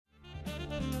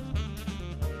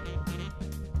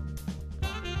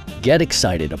Get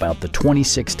excited about the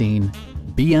 2016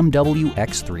 BMW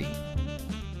X3.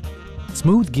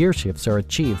 Smooth gear shifts are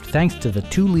achieved thanks to the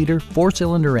 2-liter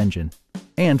 4-cylinder engine.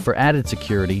 And for added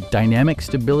security, dynamic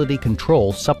stability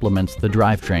control supplements the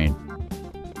drivetrain.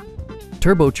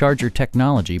 Turbocharger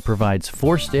technology provides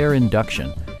forced air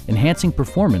induction, enhancing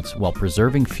performance while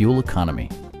preserving fuel economy.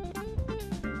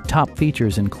 Top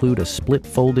features include a split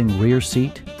folding rear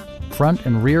seat, front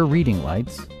and rear reading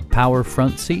lights, power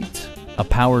front seats, a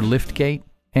power liftgate,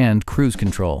 and cruise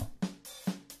control.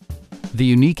 The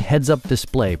unique heads-up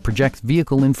display projects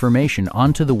vehicle information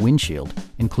onto the windshield,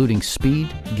 including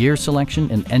speed, gear selection,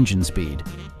 and engine speed.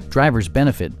 Drivers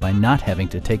benefit by not having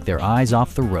to take their eyes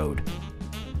off the road.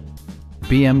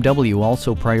 BMW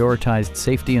also prioritized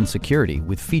safety and security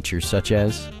with features such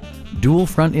as dual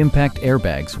front impact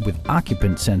airbags with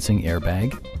occupant sensing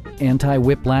airbag,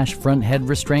 anti-whiplash front head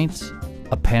restraints,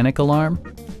 a panic alarm,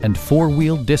 and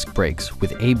 4-wheel disc brakes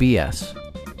with ABS.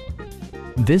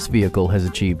 This vehicle has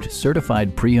achieved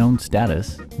certified pre-owned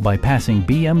status by passing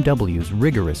BMW's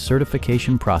rigorous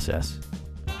certification process.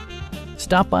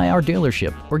 Stop by our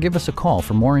dealership or give us a call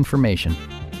for more information.